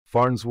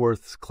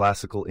Farnsworth's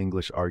Classical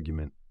English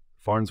Argument.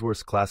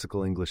 Farnsworth's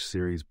Classical English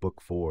Series, Book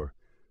 4,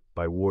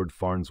 by Ward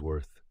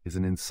Farnsworth, is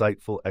an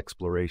insightful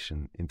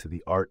exploration into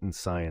the art and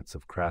science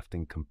of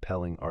crafting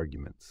compelling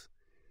arguments.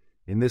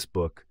 In this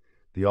book,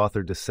 the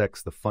author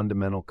dissects the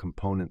fundamental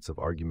components of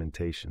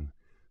argumentation,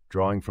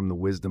 drawing from the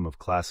wisdom of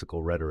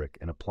classical rhetoric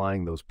and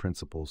applying those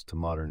principles to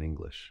modern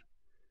English.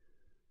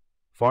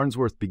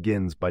 Farnsworth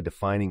begins by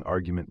defining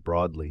argument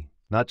broadly,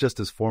 not just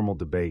as formal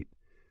debate,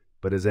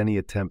 but as any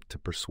attempt to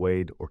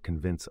persuade or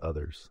convince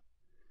others.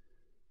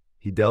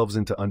 He delves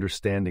into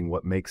understanding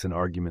what makes an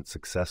argument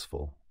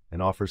successful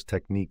and offers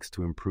techniques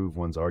to improve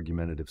one's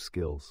argumentative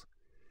skills.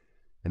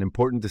 An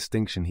important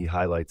distinction he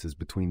highlights is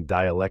between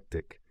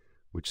dialectic,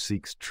 which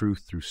seeks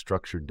truth through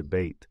structured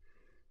debate,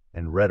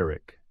 and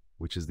rhetoric,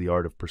 which is the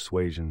art of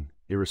persuasion,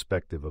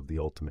 irrespective of the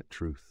ultimate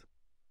truth.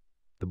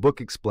 The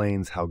book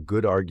explains how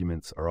good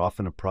arguments are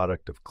often a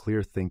product of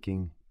clear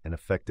thinking and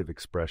effective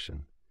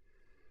expression.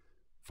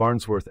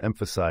 Farnsworth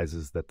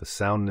emphasizes that the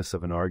soundness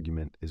of an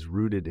argument is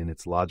rooted in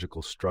its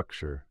logical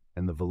structure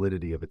and the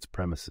validity of its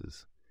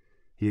premises.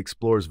 He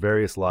explores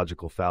various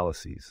logical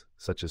fallacies,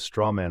 such as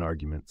strawman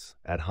arguments,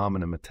 ad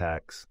hominem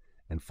attacks,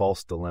 and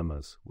false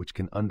dilemmas, which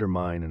can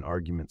undermine an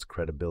argument's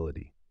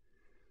credibility.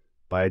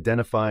 By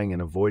identifying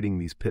and avoiding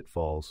these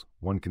pitfalls,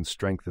 one can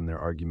strengthen their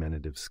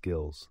argumentative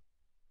skills.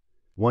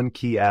 One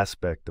key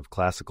aspect of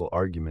classical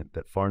argument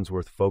that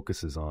Farnsworth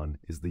focuses on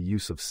is the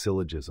use of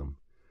syllogism,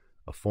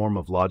 a form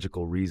of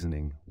logical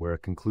reasoning where a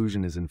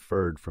conclusion is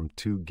inferred from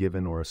two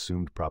given or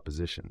assumed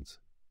propositions,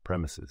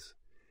 premises.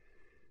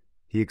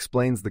 He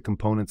explains the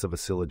components of a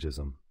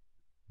syllogism,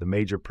 the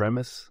major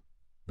premise,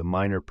 the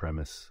minor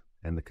premise,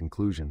 and the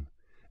conclusion,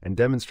 and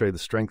demonstrate the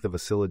strength of a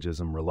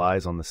syllogism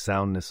relies on the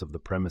soundness of the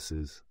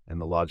premises and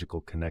the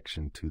logical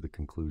connection to the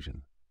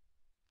conclusion.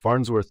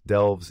 Farnsworth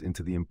delves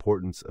into the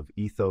importance of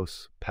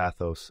ethos,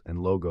 pathos, and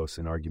logos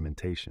in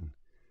argumentation.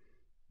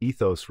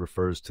 Ethos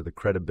refers to the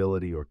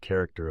credibility or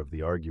character of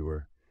the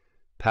arguer,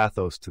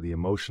 pathos to the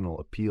emotional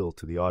appeal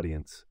to the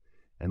audience,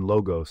 and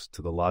logos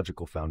to the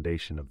logical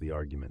foundation of the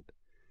argument.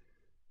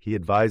 He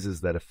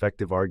advises that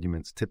effective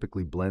arguments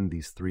typically blend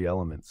these three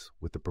elements,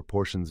 with the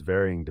proportions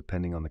varying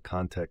depending on the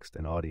context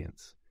and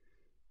audience.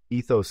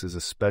 Ethos is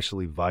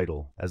especially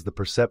vital, as the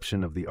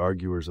perception of the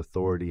arguer's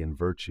authority and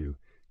virtue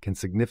can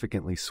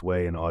significantly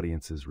sway an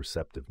audience's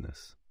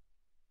receptiveness.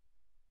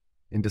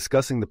 In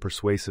discussing the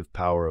persuasive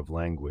power of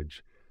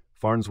language,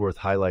 Farnsworth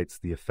highlights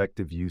the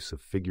effective use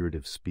of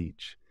figurative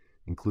speech,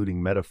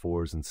 including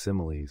metaphors and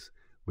similes,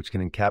 which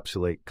can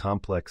encapsulate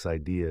complex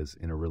ideas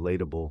in a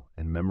relatable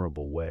and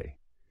memorable way.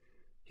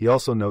 He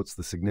also notes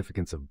the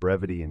significance of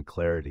brevity and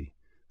clarity,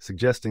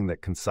 suggesting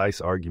that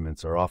concise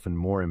arguments are often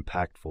more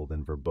impactful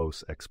than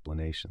verbose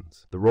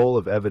explanations. The role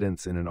of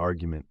evidence in an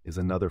argument is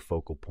another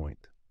focal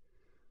point.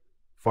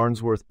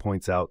 Farnsworth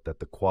points out that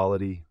the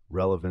quality,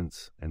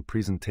 relevance, and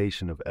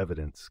presentation of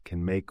evidence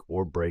can make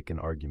or break an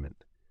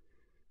argument.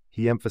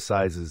 He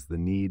emphasizes the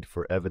need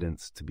for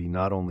evidence to be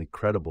not only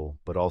credible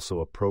but also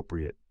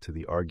appropriate to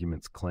the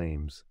argument's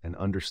claims and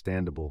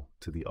understandable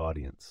to the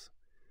audience.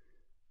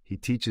 He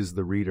teaches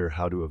the reader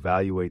how to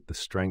evaluate the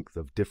strength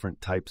of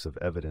different types of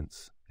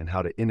evidence and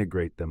how to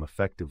integrate them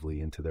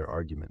effectively into their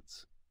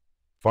arguments.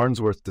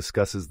 Farnsworth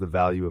discusses the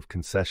value of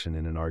concession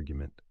in an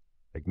argument,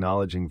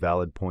 acknowledging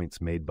valid points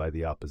made by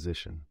the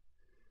opposition.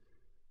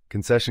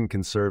 Concession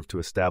can serve to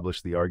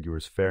establish the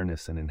arguer's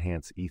fairness and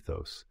enhance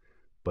ethos,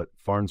 but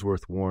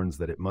Farnsworth warns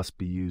that it must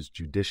be used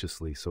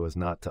judiciously so as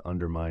not to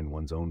undermine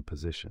one's own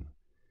position.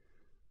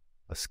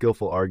 A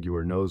skillful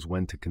arguer knows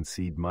when to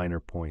concede minor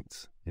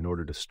points in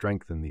order to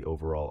strengthen the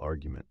overall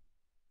argument.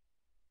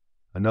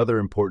 Another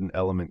important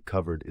element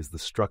covered is the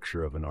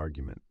structure of an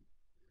argument.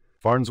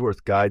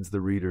 Farnsworth guides the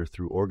reader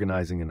through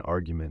organizing an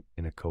argument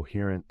in a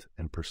coherent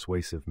and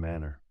persuasive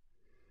manner.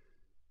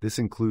 This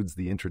includes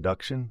the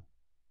introduction,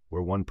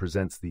 where one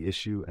presents the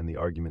issue and the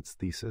argument's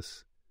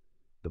thesis,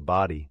 the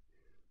body,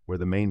 where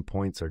the main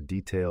points are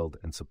detailed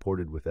and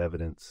supported with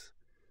evidence,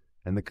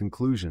 and the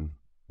conclusion,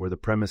 where the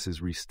premise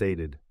is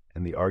restated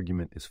and the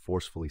argument is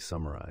forcefully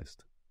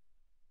summarized.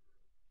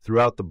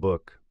 Throughout the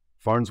book,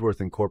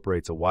 Farnsworth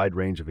incorporates a wide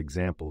range of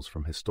examples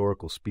from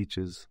historical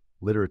speeches,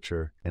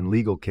 literature, and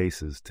legal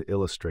cases to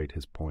illustrate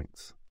his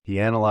points. He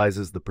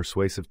analyzes the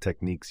persuasive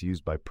techniques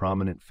used by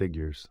prominent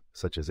figures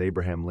such as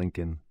Abraham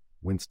Lincoln,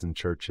 Winston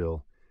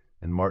Churchill,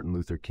 and Martin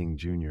Luther King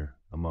Jr.,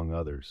 among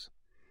others.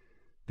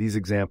 These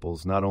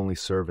examples not only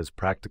serve as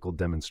practical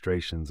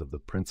demonstrations of the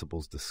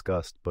principles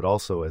discussed, but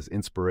also as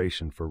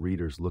inspiration for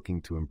readers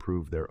looking to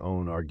improve their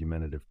own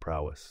argumentative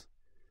prowess.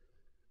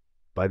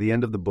 By the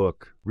end of the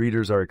book,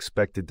 readers are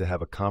expected to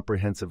have a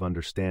comprehensive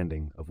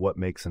understanding of what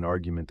makes an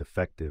argument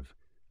effective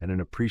and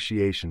an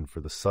appreciation for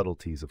the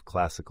subtleties of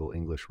classical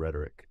English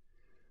rhetoric.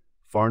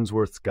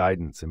 Farnsworth's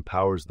guidance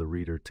empowers the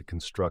reader to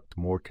construct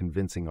more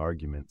convincing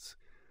arguments,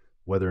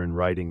 whether in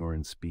writing or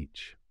in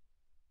speech.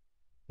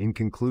 In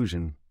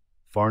conclusion,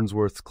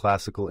 Farnsworth's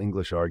Classical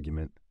English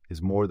Argument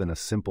is more than a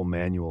simple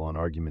manual on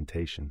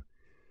argumentation.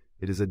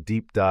 It is a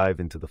deep dive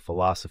into the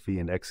philosophy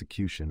and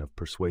execution of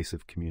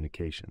persuasive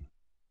communication.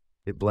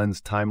 It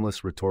blends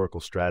timeless rhetorical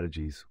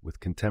strategies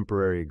with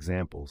contemporary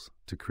examples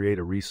to create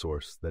a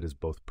resource that is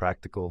both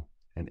practical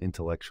and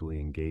intellectually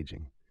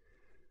engaging.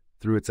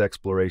 Through its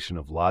exploration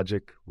of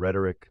logic,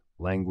 rhetoric,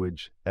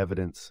 language,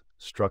 evidence,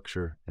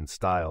 structure, and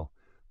style,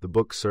 the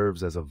book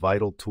serves as a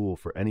vital tool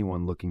for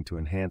anyone looking to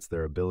enhance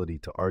their ability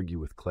to argue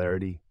with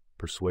clarity,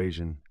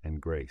 persuasion,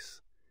 and grace.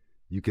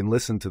 You can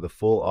listen to the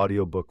full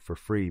audiobook for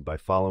free by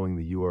following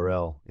the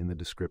URL in the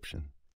description.